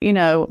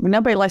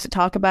nobody likes to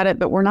talk about it,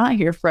 but we're not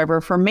here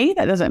forever. For me,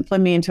 that doesn't put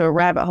me into a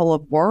rabbit hole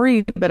of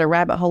worry, but a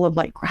rabbit hole of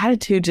like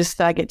gratitude, just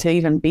that I get to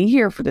even be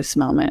here for this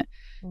moment.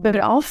 But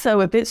also,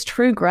 if it's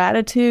true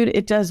gratitude,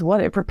 it does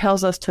what? It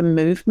propels us to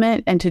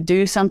movement and to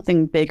do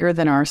something bigger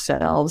than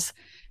ourselves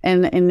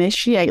and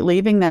initiate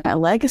leaving that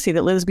legacy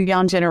that lives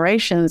beyond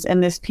generations.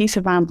 And this Peace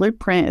of Mind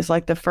Blueprint is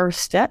like the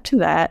first step to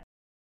that.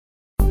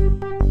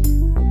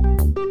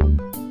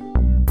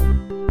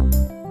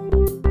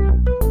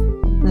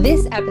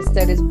 This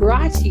episode is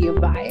brought to you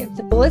by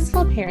the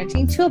Blissful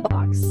Parenting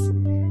Toolbox.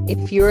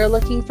 If you're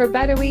looking for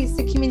better ways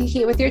to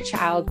communicate with your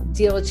child,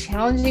 deal with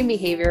challenging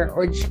behavior,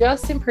 or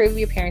just improve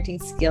your parenting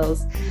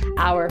skills,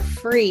 our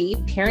free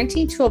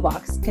Parenting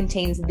Toolbox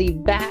contains the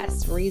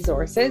best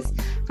resources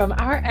from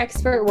our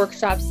expert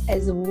workshops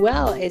as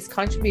well as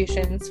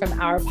contributions from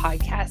our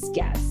podcast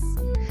guests.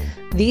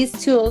 These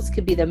tools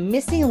could be the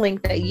missing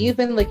link that you've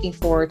been looking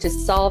for to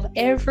solve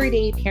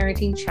everyday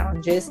parenting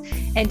challenges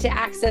and to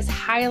access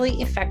highly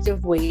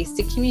effective ways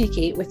to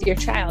communicate with your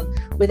child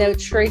without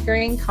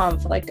triggering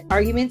conflict,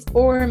 arguments,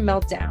 or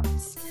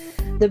meltdowns.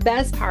 The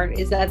best part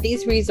is that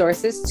these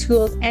resources,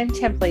 tools, and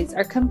templates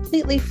are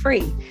completely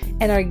free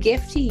and are a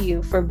gift to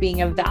you for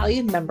being a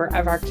valued member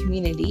of our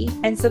community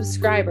and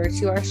subscriber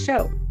to our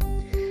show.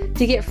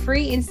 To get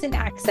free instant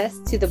access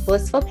to the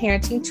Blissful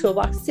Parenting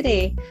Toolbox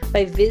today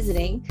by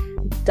visiting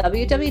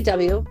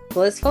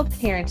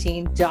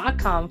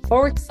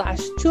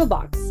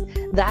www.blissfulparenting.com/toolbox.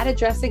 That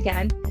address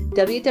again,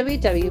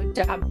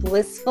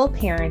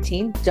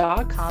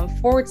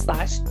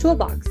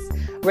 www.blissfulparenting.com/toolbox.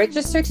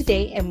 Register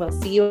today and we'll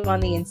see you on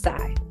the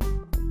inside.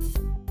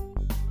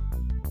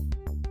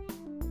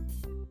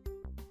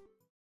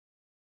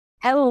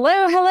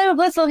 Hello,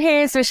 Blissful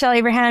Parents. Rochelle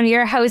Abraham,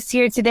 your host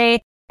here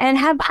today. And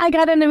have I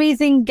got an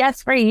amazing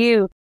guest for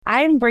you?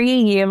 I'm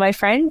bringing you my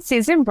friend,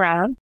 Susan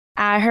Brown.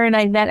 Her and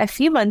I met a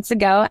few months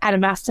ago at a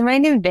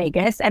mastermind in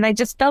Vegas, and I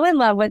just fell in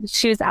love with what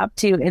she was up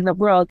to in the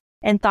world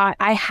and thought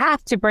I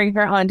have to bring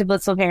her on to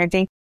Blissful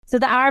Parenting so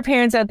that our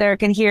parents out there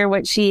can hear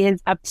what she is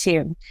up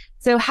to.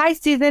 So hi,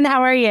 Susan.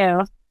 How are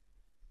you?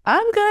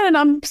 I'm good, and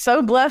I'm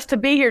so blessed to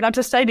be here. Not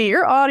to say to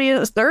your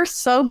audience, they're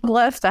so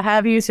blessed to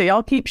have you. So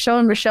y'all keep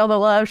showing Rochelle the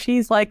love.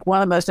 She's like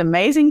one of the most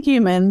amazing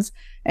humans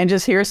and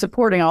just here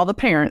supporting all the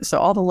parents. So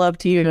all the love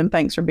to you, and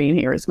thanks for being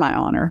here. It's my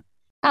honor.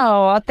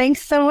 Oh,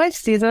 thanks so much,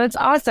 Susan. It's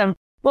awesome.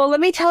 Well, let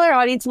me tell our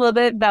audience a little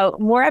bit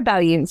more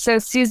about you. So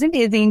Susan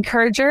is the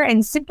encourager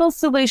and simple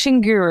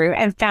solution guru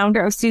and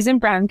founder of Susan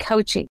Brown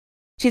Coaching.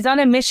 She's on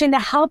a mission to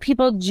help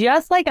people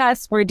just like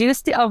us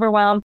reduce the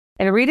overwhelm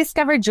and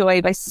rediscover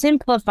joy by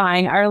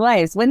simplifying our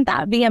lives. Wouldn't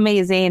that be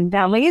amazing,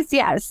 families?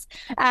 Yes.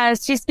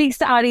 As she speaks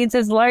to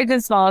audiences large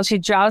and small, she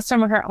draws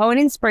from her own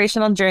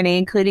inspirational journey,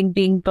 including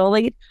being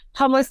bullied,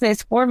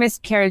 homelessness, 4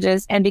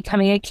 miscarriages, and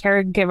becoming a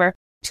caregiver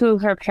to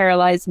her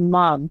paralyzed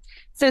mom.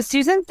 So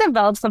Susan's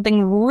developed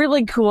something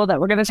really cool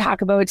that we're going to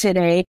talk about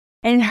today.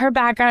 And her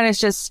background is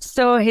just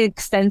so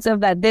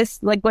extensive that this,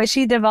 like what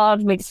she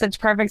developed, makes such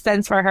perfect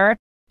sense for her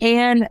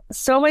and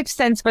so much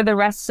sense for the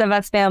rest of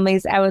us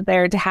families out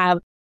there to have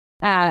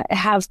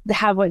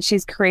what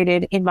she's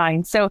created in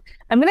mind. So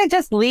I'm going to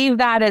just leave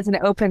that as an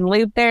open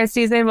loop there,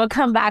 Susan. We'll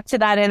come back to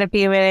that in a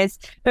few minutes.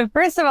 But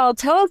first of all,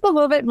 tell us a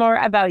little bit more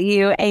about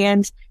you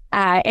and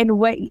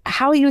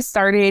how you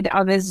started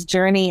on this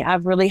journey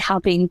of really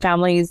helping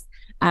families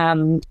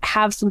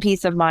have some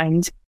peace of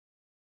mind.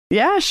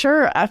 Yeah,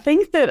 sure. I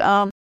think that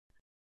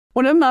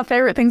one of my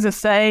favorite things to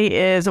say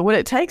is what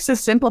it takes to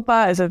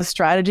simplify is a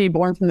strategy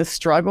born from the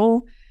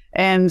struggle.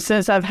 And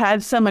since I've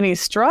had so many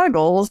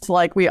struggles,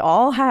 like we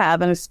all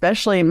have, and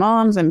especially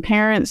moms and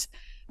parents,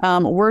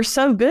 we're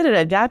so good at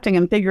adapting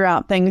and figure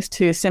out things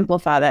to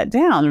simplify that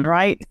down,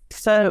 right?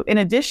 So in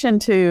addition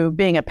to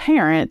being a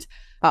parent,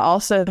 I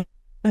also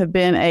have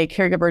been a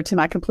caregiver to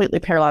my completely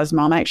paralyzed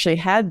mom. I actually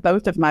had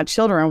both of my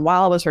children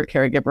while I was her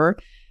caregiver.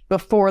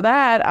 Before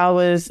that, I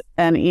was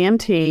an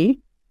EMT,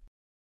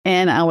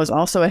 and I was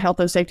also a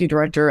health and safety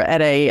director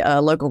at a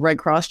local Red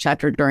Cross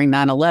chapter during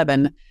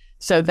 9/11.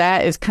 So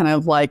that is kind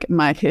of like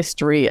my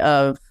history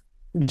of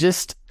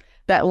just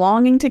that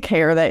longing to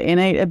care, that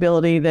innate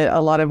ability that a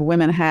lot of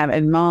women have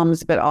and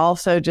moms, but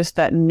also just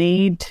that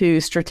need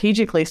to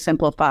strategically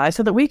simplify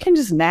so that we can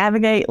just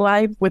navigate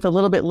life with a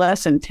little bit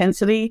less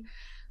intensity.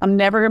 I'm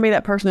never going to be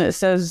that person that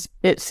says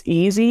it's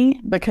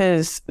easy,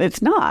 because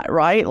it's not,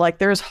 right? Like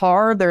there's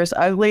hard, there's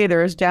ugly,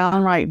 there's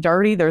downright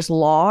dirty, there's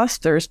loss,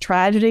 there's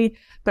tragedy.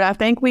 But I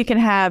think we can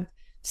have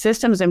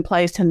systems in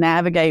place to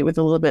navigate with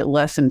a little bit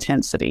less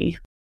intensity.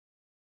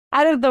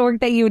 Out of the work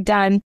that you've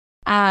done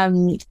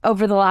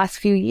over the last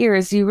few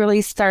years, you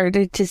really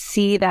started to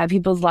see that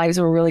people's lives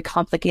were really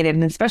complicated.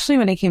 And especially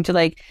when it came to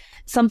like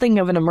something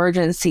of an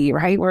emergency,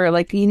 right? Where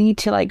like you need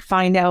to like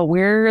find out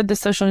where the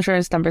social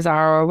insurance numbers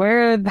are, or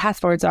where the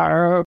passports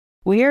are, or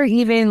where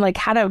even like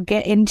how to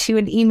get into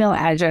an email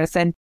address.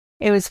 And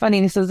it was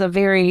funny. This was a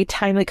very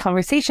timely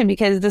conversation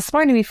because this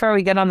morning before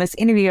we got on this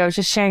interview, I was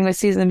just sharing with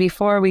Susan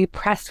before we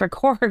pressed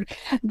record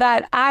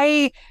that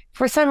I,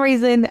 for some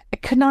reason,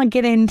 could not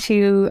get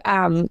into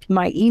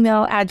my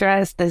email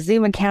address, the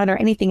Zoom account or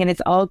anything. And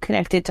it's all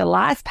connected to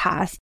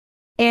LastPass.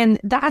 And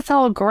that's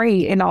all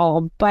great and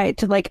all,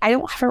 but like, I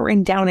don't have it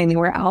written down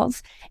anywhere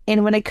else.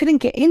 And when I couldn't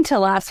get into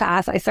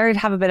LastPass, I started to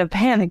have a bit of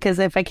panic because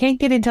if I can't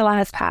get into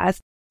LastPass,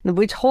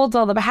 which holds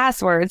all the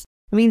passwords,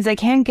 it means I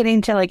can't get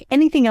into like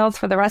anything else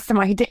for the rest of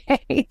my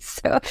day.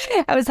 So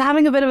I was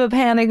having a bit of a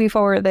panic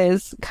before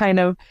this kind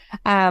of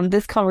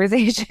this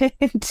conversation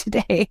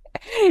today.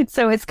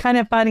 So it's kind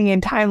of funny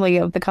and timely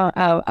of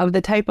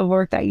the type of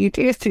work that you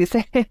do,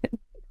 Susan.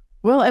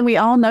 Well, and we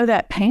all know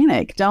that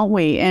panic, don't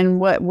we? And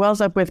what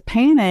wells up with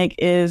panic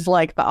is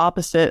like the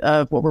opposite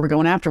of what we're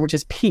going after, which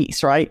is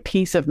peace, right?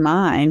 Peace of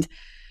mind.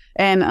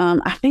 And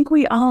I think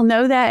we all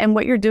know that. And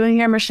what you're doing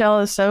here, Michelle,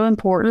 is so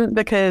important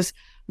because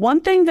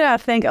one thing that I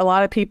think a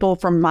lot of people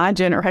from my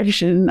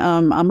generation,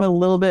 I'm a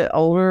little bit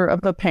older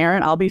of a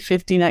parent, I'll be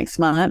 50 next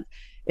month,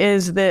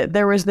 is that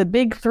there was the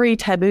big three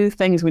taboo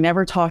things we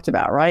never talked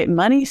about, right?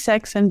 Money,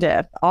 sex, and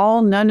death,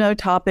 all no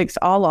topics,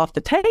 all off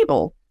the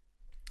table.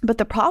 But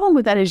the problem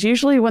with that is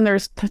usually when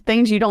there's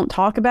things you don't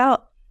talk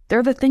about,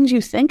 they're the things you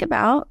think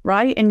about,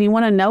 right? And you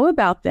want to know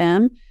about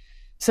them.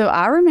 So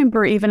I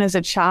remember even as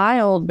a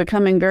child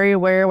becoming very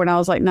aware when I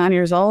was like 9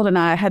 years old, and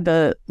I had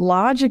the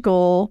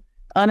logical,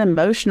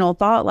 unemotional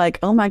thought like,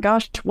 oh my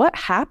gosh, what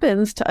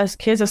happens to us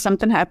kids if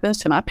something happens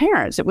to my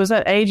parents? It was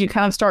that age you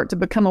kind of start to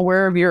become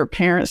aware of your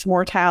parents'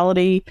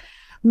 mortality,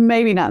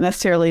 maybe not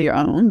necessarily your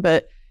own,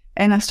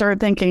 and I started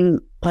thinking,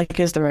 like,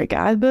 is there a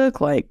guidebook?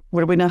 Like,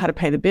 would we know how to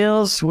pay the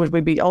bills? Would we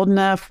be old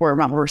enough where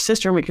my older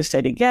sister and we could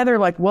stay together?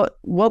 Like, what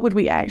would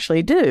we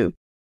actually do?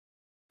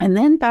 And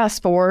then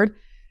fast forward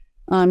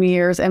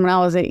years, and when I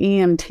was at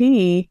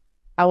EMT,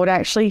 I would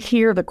actually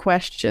hear the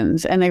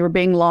questions, and they were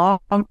being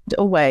logged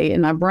away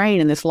in my brain,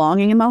 and this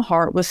longing in my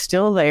heart was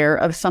still there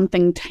of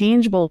something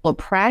tangible, a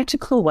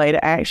practical way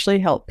to actually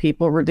help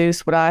people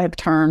reduce what I have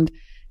termed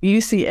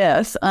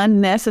UCS,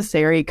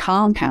 unnecessary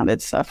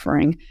compounded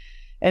suffering.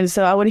 And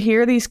so I would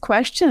hear these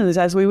questions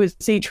as we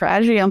would see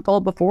tragedy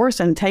unfold before us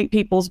and take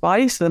people's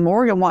bodies to the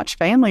morgue and watch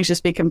families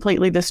just be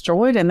completely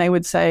destroyed. And they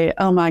would say,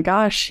 oh my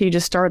gosh, he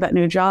just started that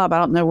new job. I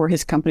don't know where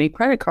his company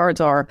credit cards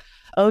are.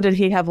 Oh, did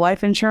he have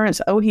life insurance?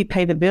 Oh, he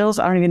paid the bills.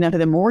 I don't even know who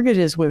the mortgage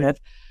is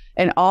with.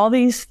 And all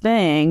these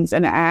things.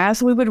 And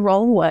as we would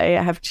roll away,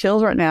 I have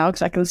chills right now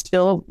because I can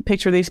still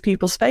picture these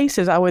people's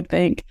faces. I would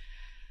think,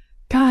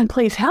 God,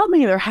 please help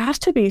me. There has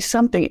to be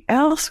something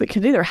else we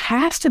can do. There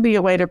has to be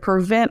a way to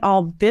prevent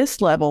all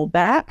this level,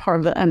 that part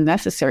of the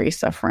unnecessary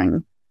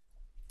suffering.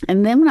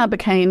 And then when I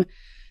became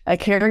a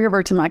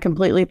caregiver to my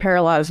completely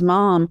paralyzed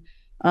mom,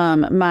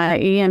 my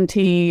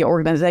EMT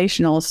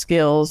organizational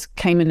skills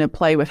came into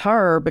play with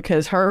her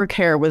because her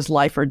care was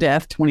life or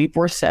death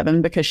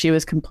 24/7 because she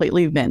was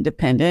completely vent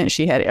dependent.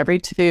 She had every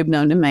tube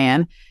known to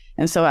man.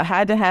 And so I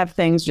had to have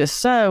things just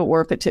so,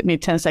 or if it took me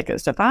 10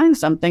 seconds to find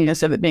something,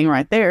 instead of it being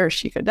right there,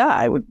 she could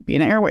die. It would be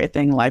an airway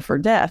thing, life or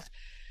death.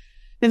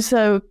 And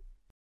so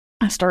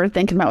I started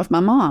thinking about with my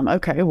mom,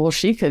 okay, well,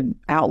 she could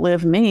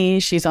outlive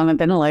me. She's on a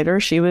ventilator.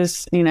 She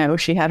was,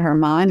 she had her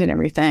mind and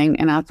everything.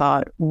 And I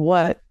thought,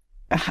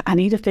 I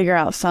need to figure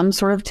out some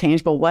sort of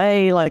tangible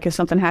way, like if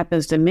something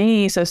happens to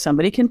me, so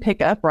somebody can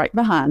pick up right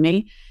behind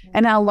me.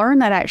 And I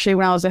learned that actually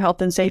when I was a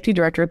health and safety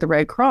director at the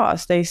Red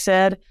Cross. They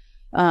said,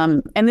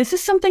 and this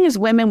is something as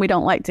women we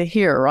don't like to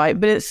hear, right?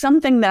 But it's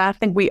something that I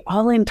think we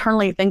all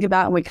internally think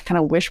about and we kind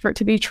of wish for it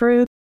to be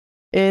true,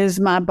 is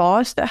my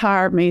boss that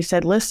hired me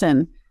said,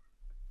 listen,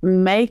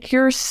 make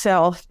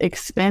yourself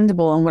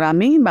expendable. And what I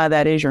mean by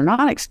that is you're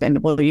not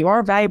expendable. You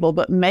are valuable,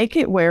 but make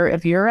it where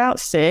if you're out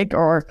sick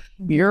or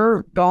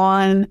you're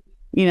gone,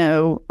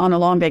 on a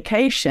long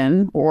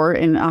vacation or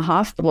in a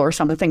hospital or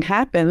something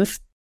happens,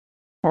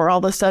 or all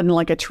of a sudden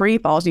like a tree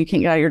falls, you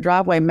can't get out of your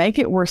driveway, make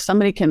it where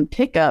somebody can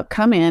pick up,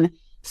 come in,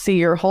 see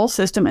your whole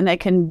system, and they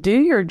can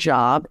do your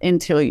job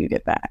until you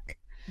get back.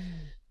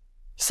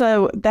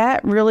 So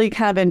that really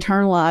kind of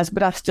internalized,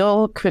 but I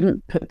still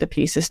couldn't put the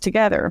pieces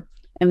together.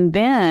 And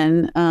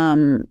then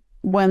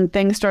when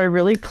things started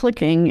really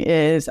clicking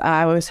is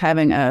I was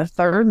having a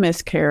third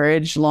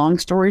miscarriage. Long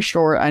story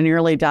short, I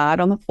nearly died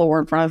on the floor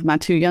in front of my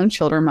two young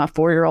children. My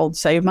 4-year-old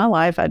saved my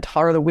life. I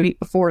taught her the week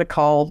before to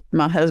call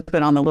my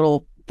husband on the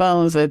little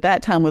phones. At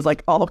that time was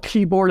like all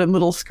keyboard and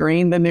little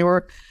screen, the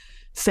newer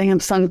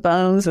Samsung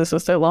phones. This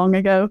was so long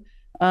ago.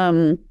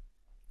 And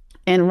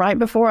right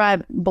before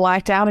I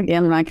blacked out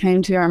again, when I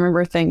came to, I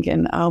remember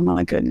thinking, oh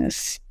my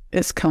goodness,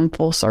 it's come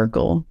full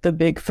circle, the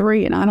big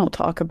three. And I don't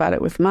talk about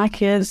it with my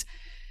kids.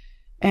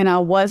 And I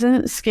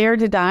wasn't scared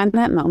to die in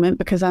that moment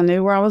because I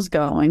knew where I was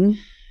going.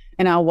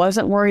 And I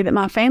wasn't worried that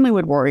my family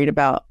would worried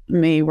about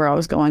me where I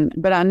was going.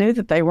 But I knew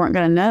that they weren't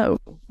going to know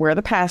where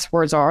the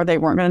passwords are. They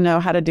weren't going to know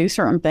how to do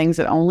certain things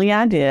that only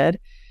I did.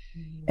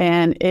 Mm-hmm.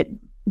 And it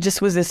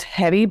just was this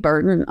heavy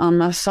burden on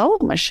my soul,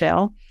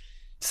 Michelle.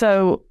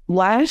 So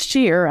last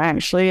year,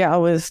 actually, I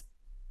was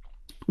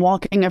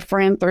walking a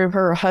friend through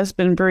her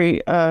husband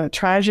very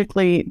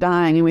tragically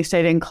dying, and we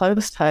stayed in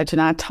close touch.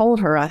 And I told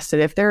her, I said,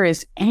 if there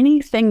is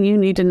anything you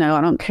need to know,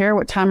 I don't care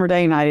what time or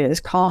day night it is,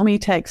 call me,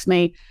 text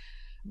me.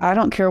 I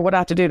don't care what I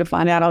have to do to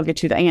find out. I'll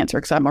get you the answer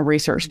because I'm a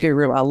research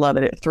guru. I love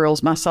it. It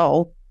thrills my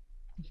soul.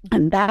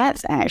 And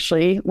that's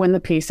actually when the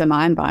Peace of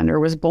Mind binder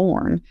was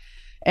born.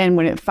 And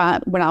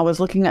when I was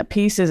looking at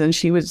pieces, and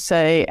she would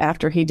say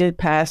after he did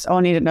pass, oh,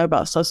 I need to know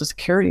about Social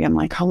Security. I'm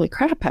like, holy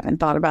crap, I haven't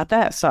thought about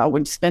that. So I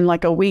would spend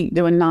like a week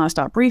doing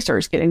nonstop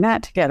research, getting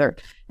that together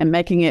and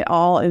making it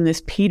all in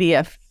this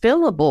PDF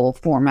fillable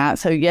format.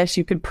 So yes,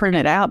 you could print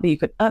it out, but you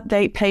could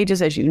update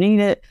pages as you need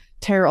it,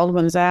 tear old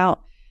ones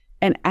out.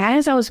 And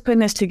as I was putting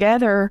this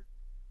together,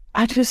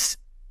 I just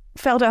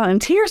fell down in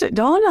tears. It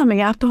dawned on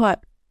me. I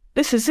thought,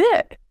 this is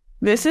it.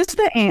 This is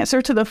the answer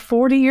to the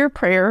 40-year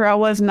prayer. I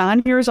was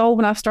 9 years old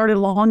when I started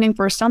longing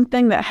for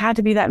something that had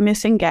to be that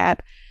missing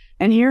gap.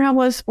 And here I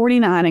was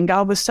 49, and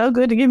God was so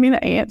good to give me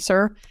the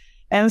answer.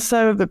 And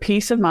so the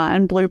Peace of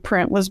Mind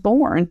blueprint was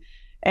born.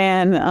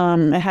 And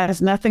it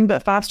has nothing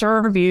but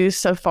 5-star reviews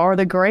so far.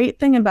 The great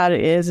thing about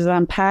it is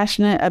I'm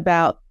passionate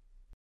about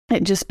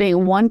it just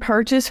being one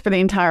purchase for the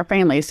entire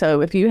family.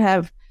 So if you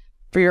have,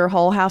 for your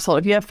whole household,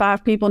 if you have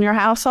 5 people in your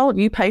household,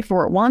 you pay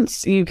for it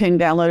once, you can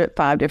download it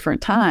 5 different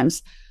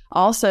times.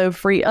 Also,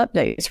 free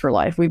updates for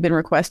life. We've been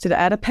requested to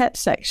add a pet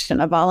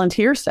section, a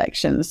volunteer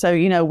section. So,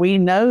 we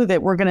know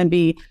that we're going to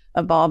be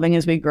evolving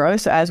as we grow.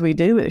 So as we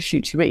do, it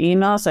shoots you an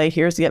email, say,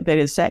 here's the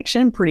updated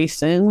section. Pretty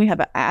soon, we have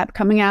an app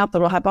coming out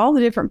that will have all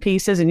the different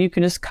pieces, and you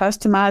can just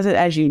customize it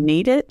as you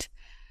need it.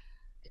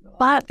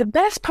 But the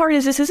best part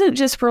is this isn't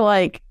just for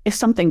like, if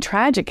something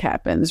tragic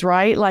happens,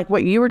 right? Like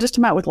what you were just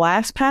about with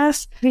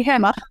LastPass. Yeah,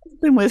 my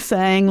husband was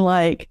saying,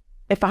 like,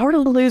 if I were to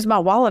lose my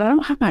wallet, I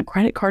don't have my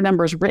credit card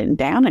numbers written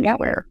down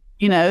anywhere,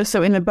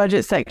 so in the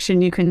budget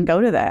section, you can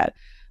go to that.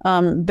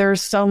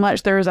 There's so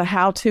much. There's a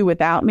how to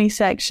without me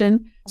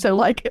section. So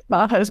like if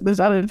my husband's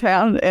out of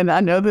town, and I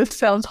know this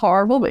sounds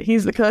horrible, but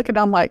he's the cook, and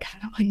I'm like,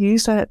 how do I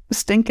use that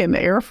stinking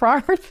air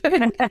fryer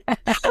thing?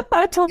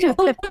 I told you,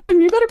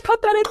 you better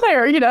put that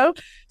in there,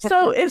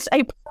 So it's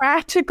a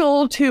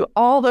practical to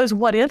all those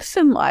what ifs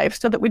in life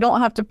so that we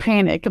don't have to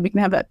panic and we can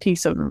have that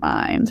peace of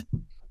mind.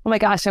 Oh my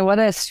gosh, and what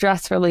a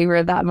stress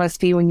reliever that must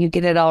be when you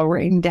get it all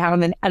written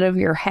down and out of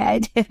your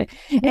head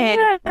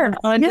and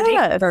on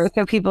paper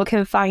so people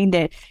can find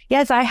it.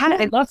 Yes,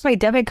 I lost my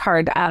debit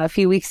card a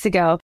few weeks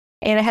ago,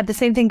 and I had the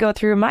same thing go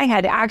through my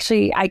head.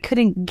 Actually, I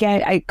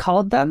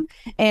called them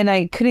and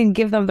I couldn't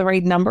give them the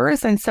right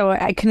numbers, and so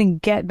I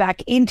couldn't get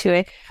back into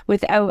it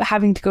without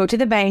having to go to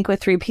the bank with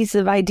 3 pieces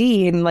of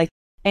ID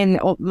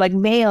and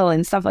mail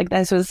and stuff like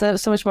that. So it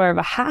was so much more of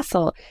a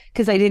hassle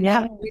because I didn't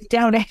have it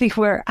down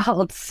anywhere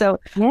else. So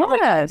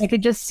I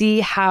could just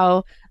see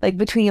how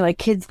between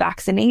kids'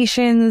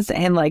 vaccinations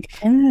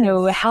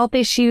and health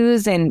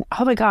issues and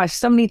oh my gosh,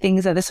 so many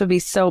things that this would be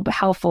so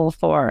helpful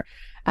for.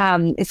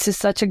 It's just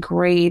such a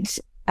great,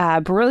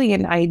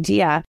 brilliant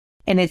idea.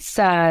 And it's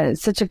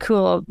such a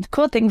cool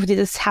thing to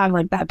just have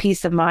that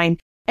peace of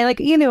mind.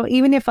 And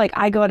even if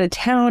I go out of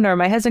town or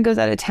my husband goes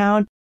out of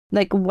town,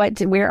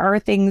 where are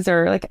things,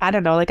 or I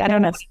don't know, I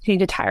don't have to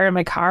change a tire in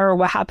my car, or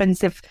what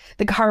happens if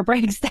the car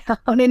breaks down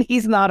and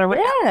he's not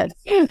around.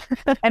 Yes.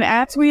 And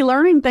as we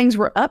learning things,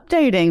 we're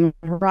updating,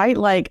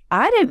 right?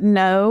 I didn't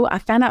know, I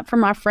found out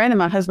from my friend and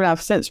my husband,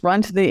 I've since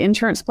run to the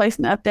insurance place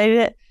and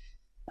updated it.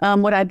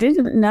 What I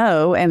didn't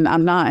know, and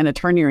I'm not an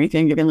attorney or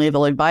anything giving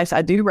legal advice,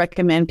 I do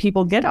recommend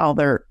people get all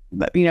their,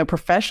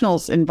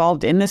 professionals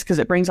involved in this because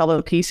it brings all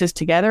the pieces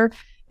together.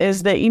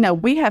 Is that,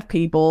 we have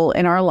people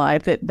in our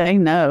life that they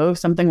know if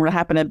something were to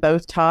happen to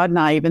both Todd and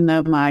I, even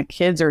though my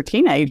kids are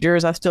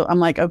teenagers, I'm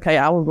like, okay,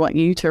 I would want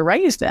you to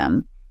raise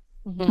them.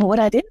 Mm-hmm. What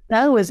I didn't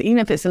know is even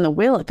if it's in the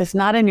will, if it's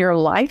not in your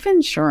life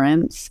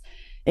insurance,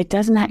 it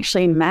doesn't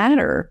actually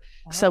matter.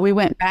 Oh. So we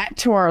went back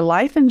to our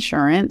life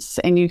insurance,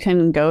 and you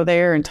can go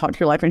there and talk to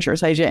your life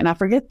insurance agent. And I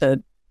forget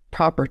the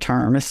proper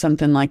term. It's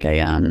something like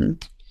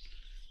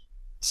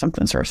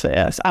something starts with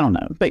S. I don't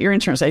know, but your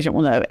insurance agent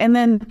will know. And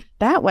then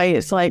that way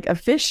it's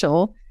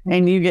official,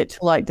 and you get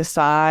to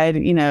decide,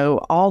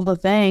 all the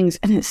things.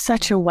 And it's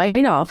such a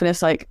weight off. And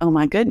it's oh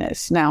my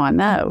goodness, now I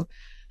know.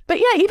 But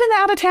yeah, even the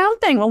out of town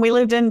thing, when we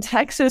lived in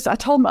Texas, I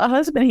told my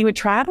husband he would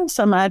travel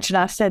so much. And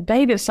I said,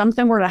 babe, if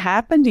something were to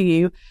happen to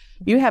you,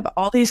 you have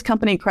all these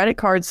company credit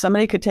cards.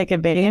 Somebody could take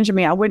advantage of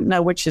me. I wouldn't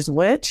know which is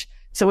which.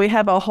 So we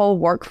have a whole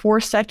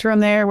workforce sector in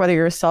there, whether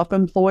you're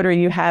self-employed or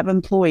you have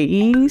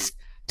employees,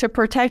 to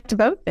protect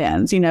both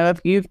ends. If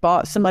you've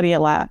bought somebody a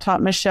laptop,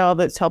 Michelle,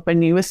 that's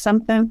helping you with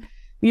something,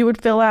 you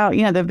would fill out,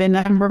 the VIN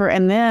number.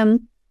 And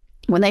then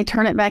when they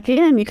turn it back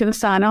in, you can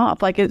sign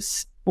off.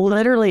 It's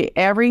literally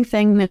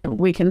everything that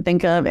we can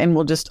think of, and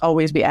we'll just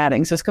always be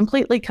adding. So it's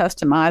completely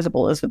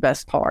customizable is the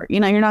best part.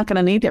 You're not going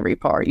to need every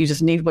part. You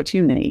just need what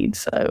you need.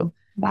 So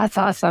that's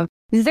awesome.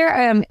 Is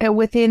there,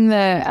 within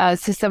the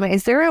system,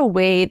 is there a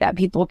way that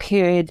people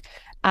could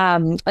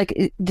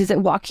does it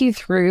walk you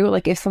through,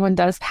 if someone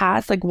does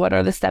pass, what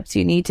are the steps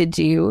you need to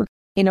do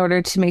in order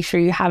to make sure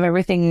you have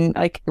everything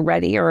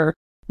ready or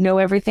know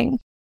everything?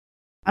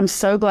 I'm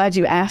so glad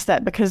you asked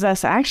that, because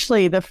that's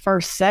actually the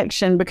first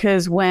section.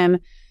 Because when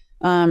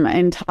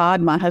and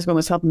Todd, my husband,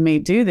 was helping me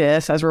do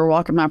this as we were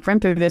walking my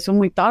friend through this. When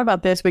we thought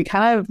about this, we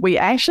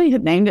actually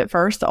had named it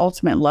first the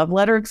Ultimate Love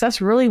Letter, because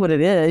that's really what it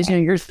is. You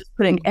know, you're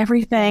putting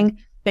everything,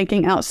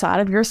 thinking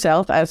outside of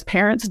yourself, as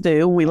parents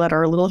do. We let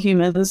our little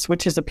humans,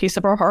 which is a piece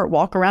of our heart,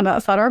 walk around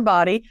outside our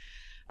body.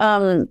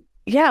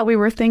 Yeah, we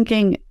were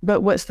thinking,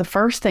 but what's the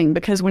first thing?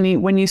 Because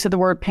when you said the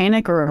word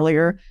panic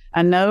earlier,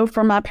 I know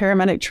from my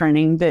paramedic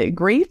training that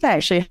grief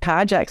actually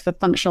hijacks the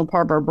functional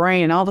part of our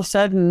brain. And all of a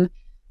sudden,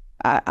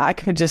 I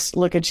could just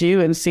look at you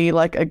and see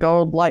like a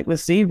gold light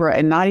with zebra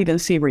and not even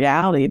see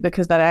reality,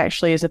 because that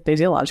actually is a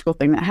physiological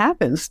thing that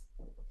happens.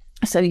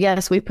 So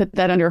yes, we put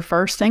that under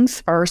first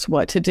things first,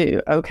 what to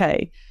do.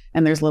 Okay.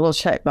 And there's little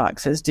check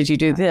boxes. Did you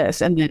do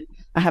this? And then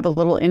I have a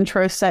little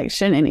intro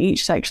section in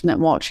each section that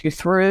walks you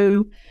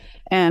through.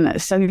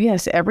 And so,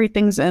 yes,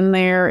 everything's in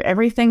there.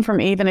 Everything from,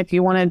 even if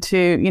you wanted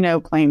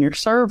to, plan your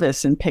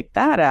service and pick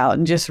that out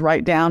and just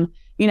write down,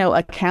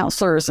 a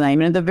counselor's name.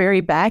 And at the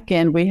very back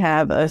end, we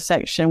have a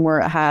section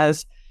where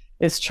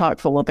it's chock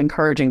full of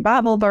encouraging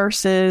Bible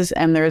verses,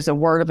 and there's a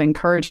word of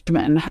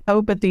encouragement and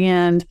hope at the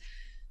end.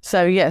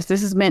 So yes,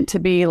 this is meant to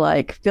be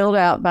like filled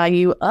out by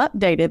you,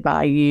 updated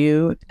by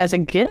you as a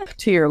gift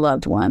to your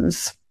loved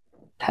ones.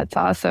 That's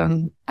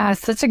awesome.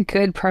 Such a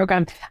good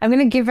program. I'm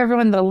going to give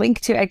everyone the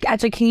link to,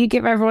 actually, can you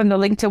give everyone the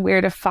link to where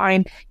to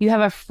find, you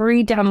have a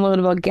free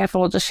downloadable gift.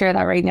 We'll just share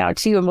that right now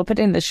too. And we'll put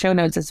it in the show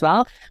notes as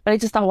well. But I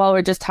just thought while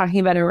we're just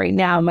talking about it right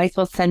now, I might as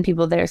well send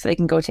people there so they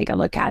can go take a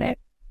look at it.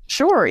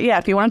 Sure. Yeah.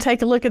 If you want to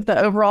take a look at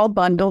the overall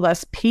bundle,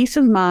 that's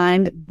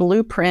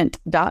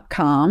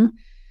peaceofmindblueprint.com.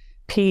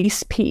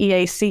 Peace,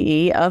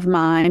 P-E-A-C-E, of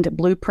mind,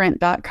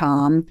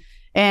 blueprint.com.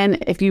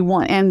 And if you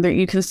want, and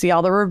you can see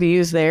all the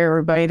reviews there,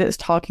 everybody that's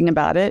talking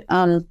about it.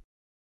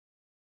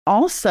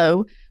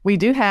 Also, we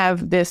do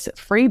have this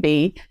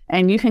freebie,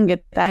 and you can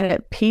get that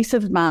at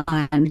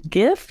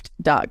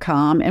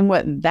peaceofmindgift.com. And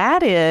what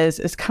that is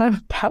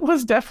that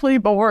was definitely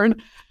born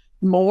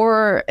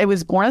it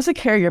was born as a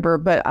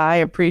caregiver, but I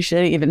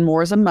appreciate it even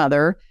more as a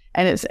mother.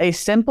 And it's a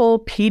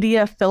simple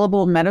PDF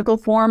fillable medical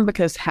form,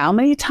 because how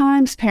many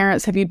times,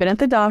 parents, have you been at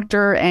the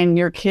doctor and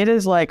your kid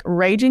is like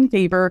raging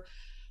fever?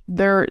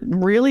 They're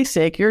really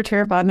sick, you're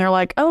terrified, and they're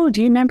like, oh,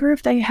 do you remember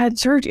if they had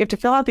surgery? You have to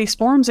fill out these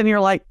forms, and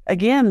you're like,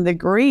 again, the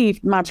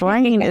grief, my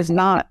brain is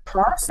not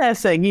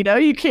processing.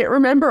 You can't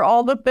remember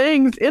all the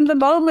things in the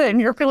moment,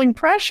 and you're feeling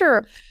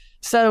pressure.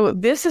 So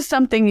this is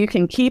something you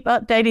can keep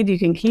updated. You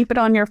can keep it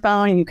on your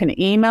phone. You can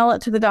email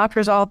it to the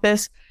doctor's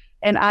office.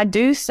 And I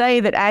do say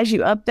that as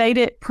you update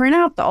it, print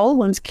out the old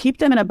ones, keep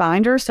them in a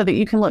binder so that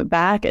you can look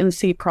back and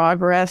see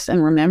progress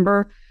and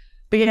remember.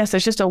 But yes,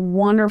 it's just a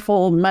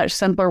wonderful, much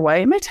simpler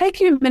way. It may take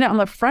you a minute on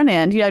the front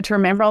end, to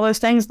remember all those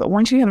things. But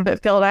once you have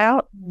it filled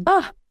out,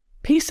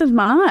 peace of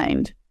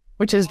mind,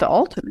 which is the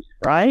ultimate,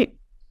 right?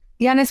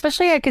 Yeah. And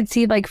especially I could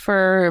see like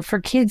for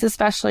kids,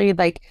 especially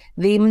like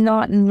they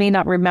may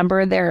not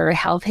remember their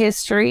health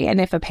history. And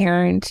if a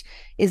parent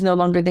is no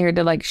longer there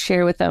to like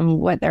share with them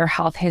what their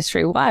health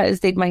history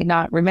was, they might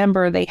not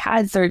remember they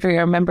had surgery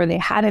or remember they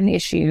had an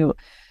issue.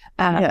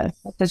 Yes.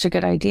 That's such a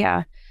good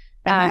idea.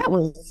 And that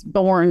was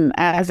born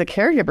as a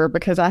caregiver,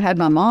 because I had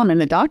my mom in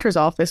the doctor's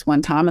office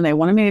one time and they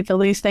wanted me to fill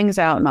these things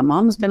out. And my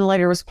mom's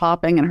ventilator was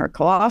popping and her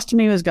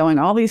colostomy was going,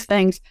 all these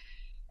things.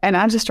 And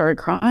I just started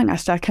crying. I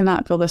said, I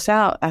cannot fill this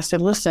out. I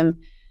said, listen,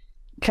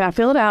 can I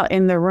fill it out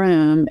in the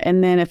room?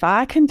 And then if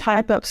I can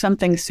type up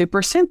something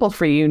super simple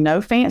for you,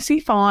 no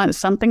fancy font,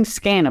 something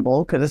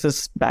scannable, because this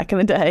is back in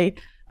the day,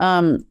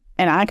 and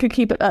I could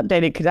keep it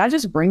updated, could I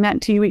just bring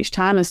that to you each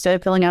time instead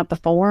of filling out the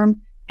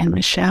form? And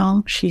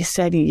Michelle, she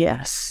said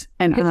yes.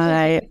 And it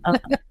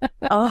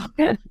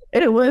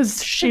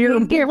was sheer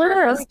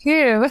bliss.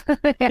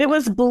 It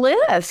was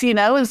bliss,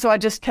 And so I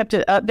just kept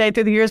it updated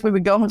through the years. We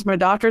would go home to my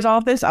doctor's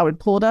office. I would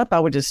pull it up. I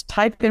would just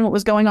type in what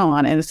was going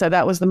on. And so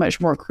that was the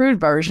much more crude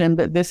version,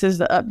 but this is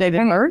the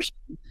updated version.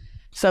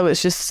 So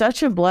it's just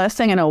such a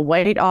blessing and a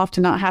weight off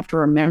to not have to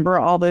remember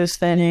all those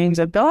things.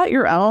 And fill out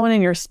your own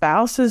and your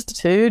spouse's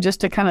too,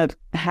 just to kind of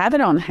have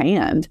it on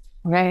hand.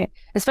 Right.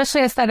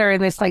 Especially us that are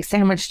in this like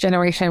sandwich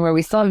generation where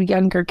we still have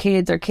younger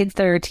kids or kids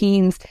that are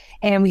teens,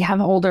 and we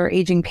have older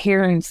aging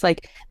parents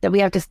like that we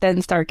have to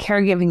then start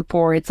caregiving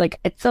for. It's like,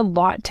 it's a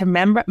lot to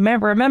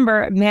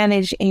remember,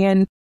 manage,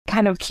 and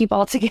kind of keep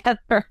all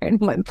together in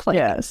one place.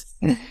 Yes.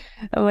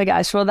 Oh my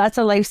gosh. Well, that's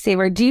a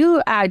lifesaver. Do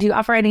you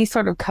offer any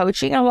sort of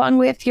coaching along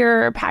with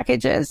your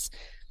packages?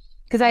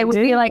 Because I would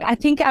be like, I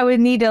think I would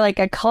need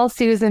a call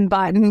Susan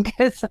button,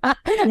 because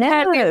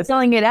as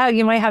filling it out,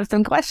 you might have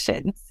some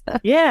questions.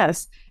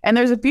 Yes. And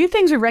there's a few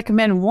things we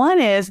recommend. One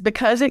is,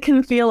 because it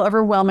can feel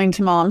overwhelming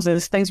to moms,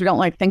 there's things we don't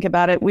like think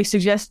about it. We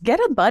suggest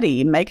get a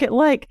buddy, make it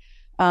like,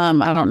 I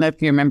don't know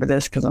if you remember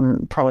this because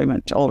I'm probably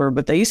much older,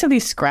 but they used to have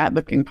these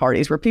scrapbooking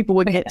parties where people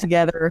would get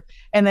together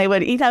and they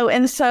would,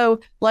 and so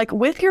like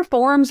with your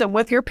forums and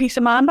with your peace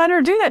of mind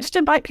binder, do that. Just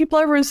invite people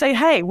over and say,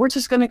 hey, we're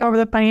just going to go over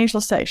the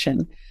financial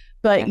section.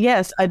 But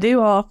yes, I do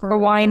offer for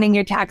winding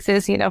your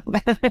taxes,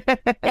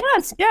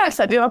 Yes,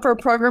 I do offer a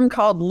program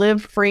called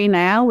Live Free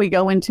Now. We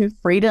go into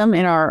freedom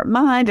in our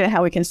mind and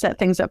how we can set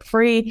things up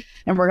free.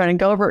 And we're going to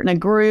go over it in a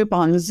group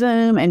on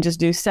Zoom and just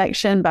do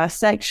section by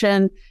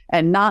section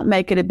and not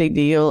make it a big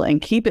deal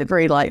and keep it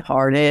very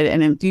lighthearted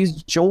and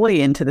infuse joy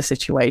into the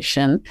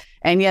situation.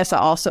 And yes, I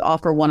also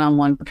offer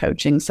one-on-one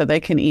coaching. So they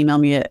can email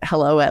me at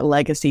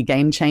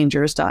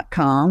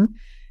hello@legacygamechangers.com.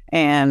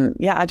 And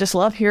yeah, I just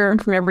love hearing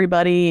from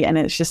everybody. And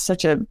it's just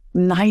such a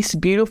nice,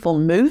 beautiful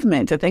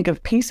movement to think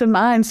of peace of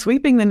mind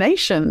sweeping the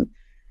nation.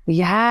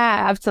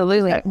 Yeah,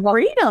 absolutely. That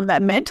freedom,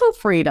 that mental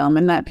freedom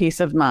and that peace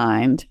of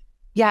mind.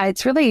 Yeah,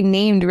 it's really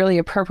named really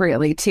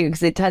appropriately too,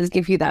 because it does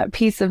give you that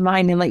peace of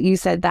mind. And like you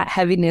said, that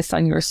heaviness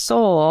on your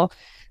soul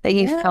that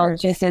you felt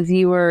just as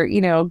you were,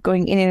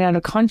 going in and out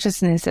of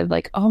consciousness of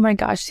like, oh my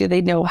gosh, do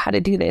they know how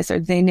to do this? Or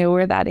do they know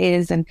where that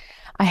is? And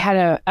I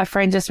had a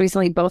friend just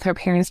recently, both her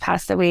parents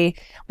passed away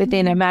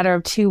within a matter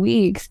of 2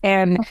 weeks.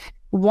 And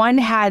one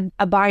had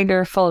a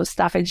binder full of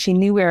stuff and she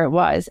knew where it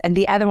was. And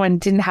the other one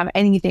didn't have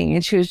anything.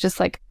 And she was just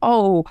like,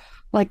 oh,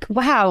 like,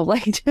 wow,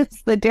 like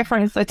just the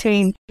difference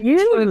between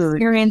two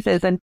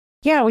experiences. And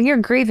yeah, when you're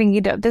grieving,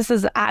 this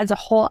adds a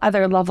whole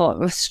other level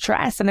of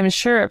stress. And I'm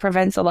sure it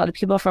prevents a lot of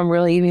people from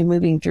really even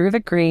moving through the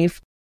grief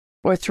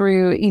or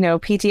through,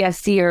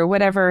 PTSD or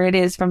whatever it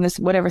is from this,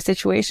 whatever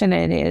situation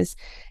it is.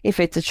 If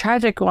it's a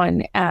tragic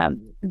one,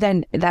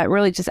 then that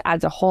really just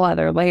adds a whole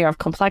other layer of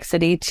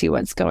complexity to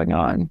what's going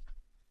on.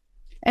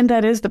 And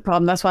that is the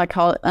problem. That's why I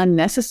call it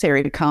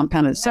unnecessary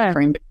compounded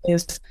suffering,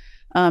 because,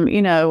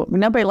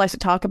 nobody likes to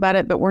talk about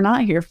it, but we're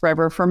not here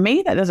forever. For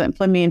me, that doesn't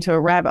put me into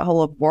a rabbit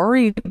hole of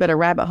worry, but a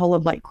rabbit hole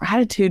of like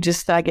gratitude,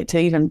 just that I get to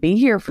even be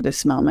here for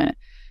this moment.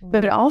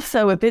 But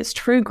also, if it's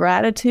true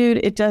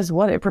gratitude, it does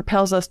what? It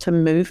propels us to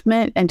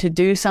movement and to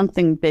do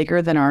something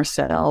bigger than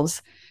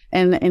ourselves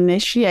and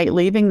initiate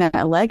leaving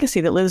that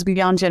legacy that lives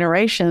beyond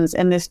generations.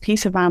 And this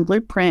peace of mind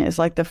blueprint is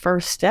like the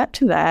first step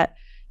to that.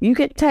 You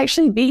get to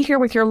actually be here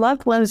with your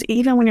loved ones,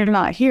 even when you're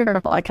not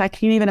here. Like I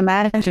can't even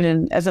imagine.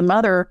 And as a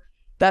mother,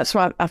 that's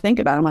what I think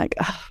about. I'm like,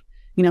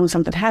 when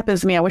something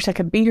happens to me, I wish I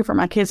could be here for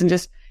my kids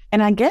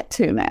and I get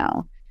to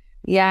now.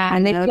 Yeah.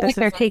 And they feel like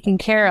they're taken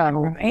care of,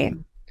 right?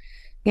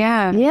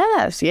 Yeah.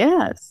 Yes.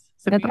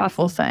 It's a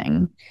beautiful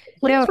thing.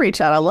 Please reach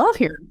out. I love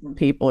hearing from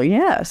people.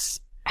 Yes.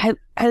 I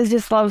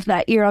just love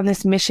that you're on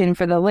this mission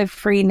for the Live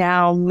Free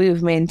Now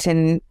movement.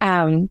 And,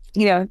 I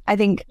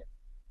think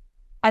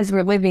as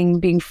we're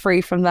being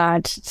free from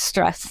that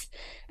stress,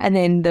 and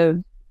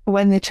then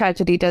when the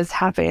tragedy does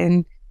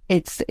happen,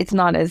 it's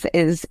not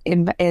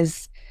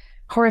as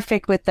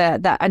horrific with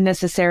the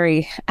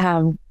unnecessary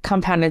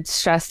compounded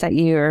stress that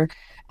you're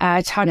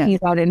talking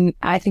about. And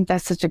I think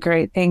that's such a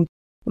great thing.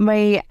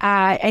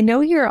 I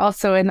know you're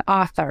also an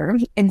author,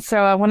 and so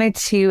I wanted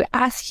to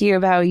ask you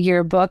about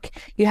your book.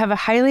 You have a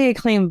highly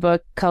acclaimed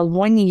book called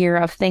 1 Year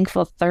of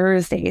Thankful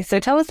Thursday. So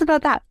tell us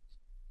about that.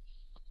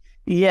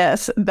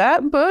 Yes,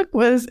 that book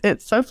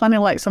it's so funny,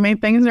 like so many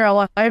things in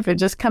our life, it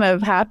just kind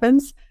of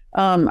happens.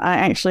 I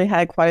actually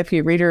had quite a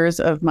few readers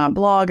of my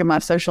blog and my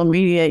social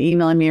media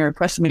emailing me or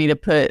requesting me to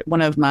put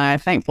one of my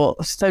thankful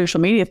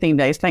social media theme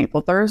days, Thankful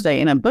Thursday,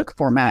 in a book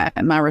format.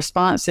 And my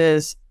response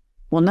is,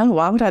 well, no,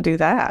 why would I do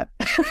that?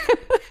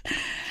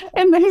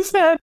 And they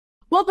said,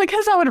 well,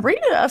 because I would read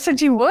it. I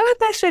said, you would?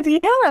 They said,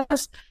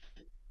 yes.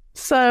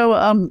 So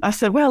I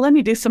said, well, let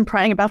me do some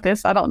praying about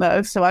this. I don't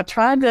know. So I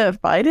tried to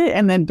fight it,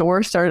 and then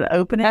doors started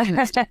opening and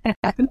it started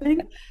happening.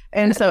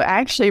 And so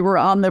actually we're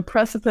on the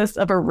precipice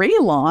of a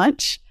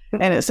relaunch,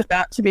 and it's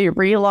about to be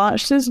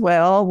relaunched as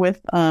well with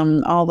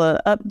all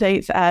the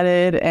updates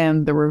added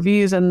and the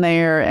reviews in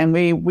there. And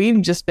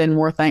we've just been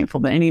more thankful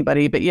than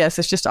anybody. But yes,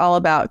 it's just all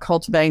about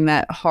cultivating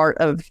that heart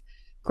of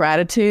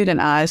gratitude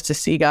and eyes to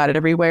see God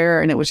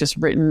everywhere. And it was just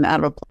written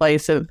out of a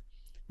place of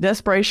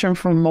desperation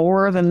for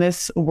more than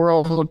this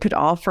world could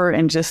offer,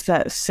 and just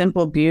that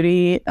simple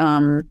beauty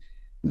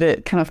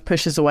that kind of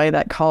pushes away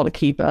that call to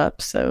keep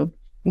up. So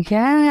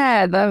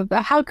yeah,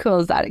 how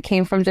cool is that? It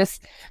came from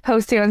just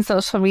posting on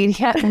social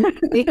media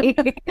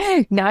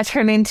and now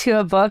turned into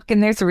a book,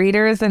 and there's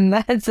readers, and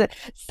that's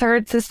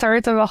the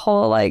start of a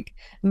whole like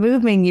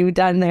movement you've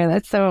done there.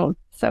 That's so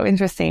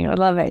interesting. I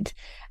love it.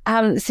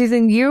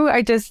 Susan, you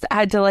are just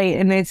a delight,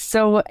 and it's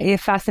so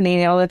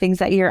fascinating, all the things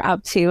that you're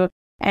up to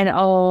and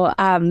all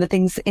the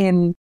things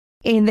in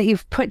that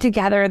you've put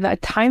together, the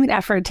time and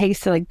effort it takes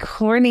to like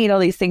coordinate all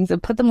these things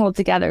and put them all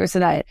together so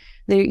that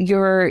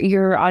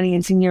your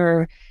audience and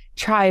your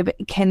tribe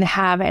can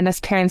have, and as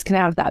parents can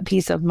have, that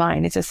peace of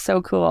mind. It's just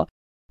so cool.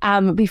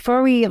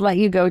 Before we let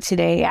you go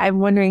today, I'm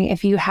wondering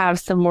if you have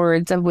some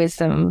words of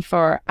wisdom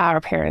for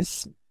our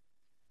parents.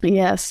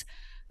 Yes.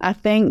 I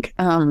think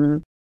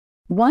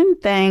one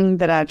thing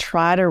that I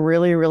try to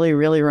really, really,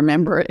 really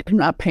remember in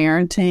my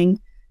parenting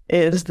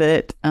is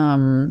that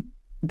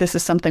this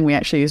is something we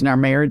actually use in our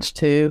marriage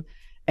too.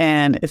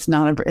 And it's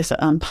an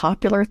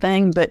unpopular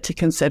thing, but to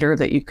consider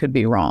that you could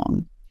be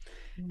wrong.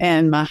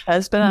 And my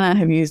husband and I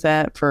have used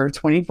that for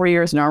 24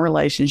 years in our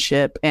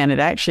relationship. And it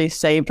actually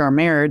saved our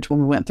marriage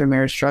when we went through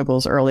marriage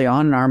struggles early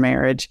on in our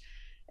marriage.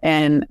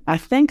 And I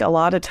think a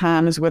lot of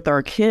times with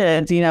our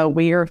kids,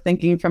 we are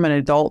thinking from an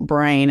adult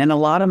brain, and a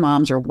lot of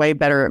moms are way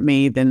better at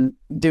me than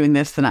doing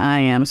this than I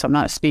am. So I'm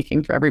not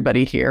speaking for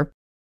everybody here.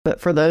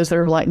 But for those that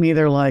are like me,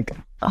 they're like,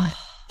 oh,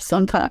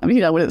 sometimes,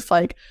 when it's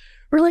like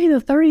really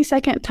the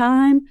 32nd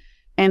time.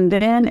 And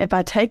then if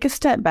I take a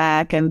step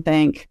back and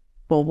think,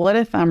 well, what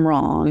if I'm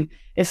wrong?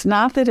 It's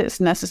not that it's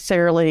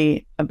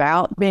necessarily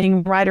about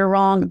being right or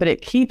wrong, but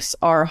it keeps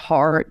our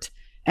heart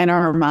and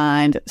our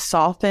mind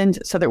softened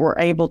so that we're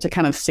able to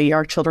kind of see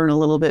our children a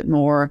little bit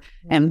more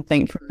and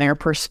think from their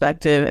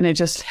perspective. And it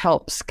just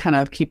helps kind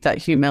of keep that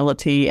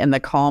humility and the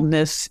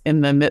calmness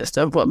in the midst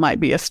of what might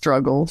be a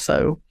struggle.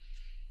 So,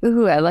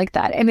 ooh, I like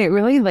that. And it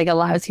really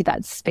allows you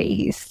that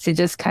space to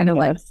just kind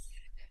of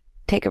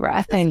take a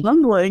breath and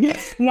humbling.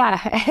 Yeah,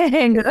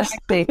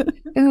 exactly.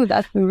 Ooh,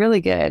 that's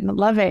really good.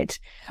 Love it.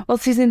 Well,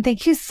 Susan,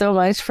 thank you so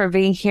much for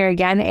being here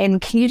again.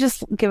 And can you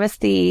just give us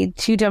the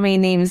 2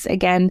 domain names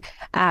again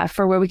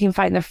for where we can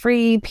find the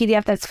free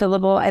PDF that's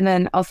fillable, and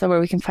then also where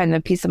we can find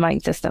the Peace of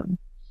Mind system?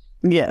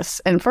 Yes.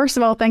 And first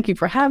of all, thank you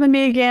for having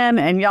me again.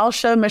 And y'all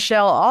show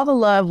Michelle all the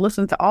love,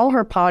 listen to all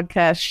her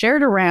podcasts, share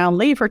it around,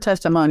 leave her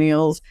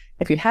testimonials.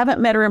 If you haven't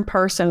met her in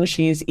person,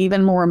 she's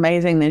even more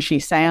amazing than she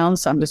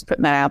sounds. So I'm just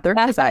putting that out there.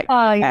 You're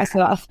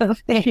so awesome.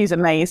 She's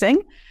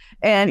amazing.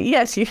 And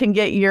yes, you can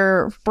get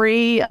your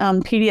free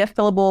PDF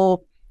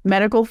fillable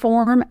medical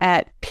form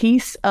at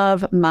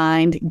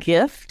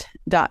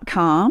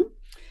peaceofmindgift.com.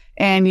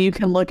 And you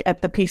can look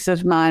at the Peace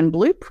of Mind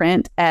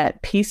Blueprint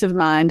at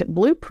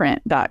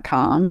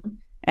peaceofmindblueprint.com.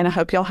 And I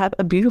hope y'all have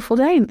a beautiful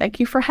day. And thank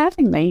you for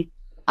having me.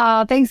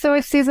 Thanks so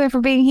much, Susan, for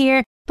being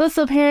here.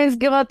 Blissful parents,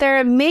 go out there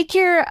and make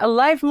your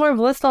life more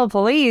blissful,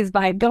 please,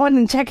 by going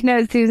and checking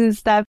out Susan's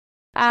stuff.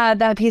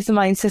 That Peace of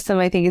Mind system,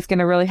 I think, is going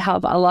to really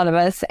help a lot of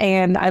us.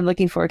 And I'm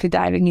looking forward to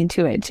diving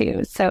into it,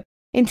 too. So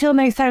until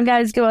next time,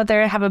 guys, go out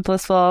there and have a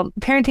blissful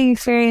parenting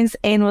experience.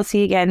 And we'll see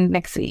you again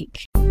next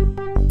week.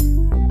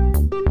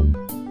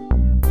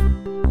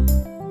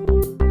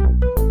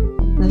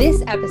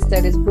 This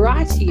episode is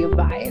brought to you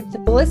by the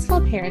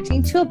Blissful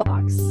Parenting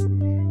Toolbox.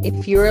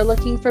 If you're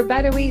looking for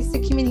better ways to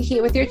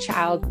communicate with your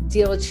child,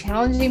 deal with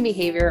challenging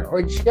behavior,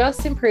 or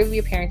just improve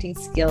your parenting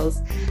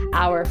skills,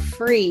 our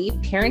free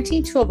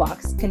parenting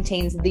toolbox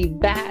contains the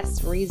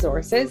best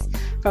resources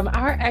from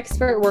our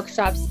expert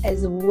workshops,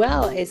 as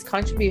well as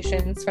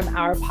contributions from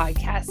our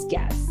podcast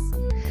guests.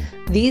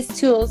 These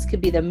tools could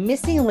be the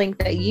missing link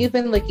that you've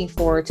been looking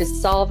for to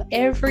solve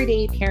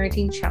everyday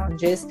parenting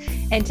challenges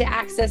and to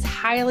access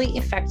highly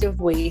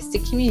effective ways to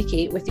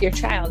communicate with your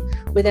child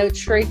without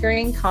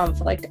triggering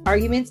conflict,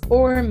 arguments,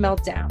 or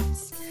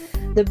meltdowns.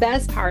 The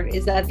best part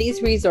is that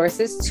these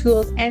resources,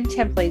 tools, and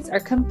templates are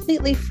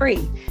completely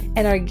free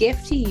and are a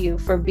gift to you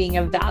for being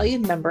a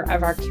valued member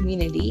of our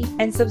community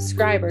and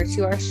subscriber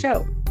to our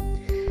show.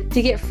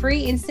 To get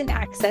free instant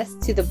access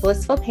to the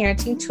Blissful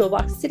Parenting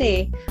Toolbox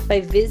today by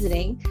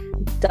visiting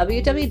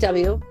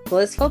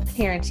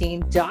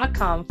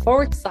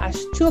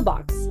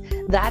www.blissfulparenting.com/toolbox.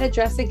 That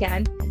address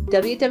again,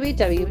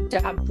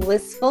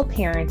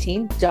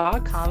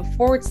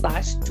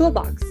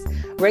 www.blissfulparenting.com/toolbox.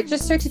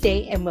 Register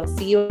today and we'll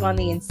see you on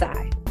the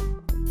inside.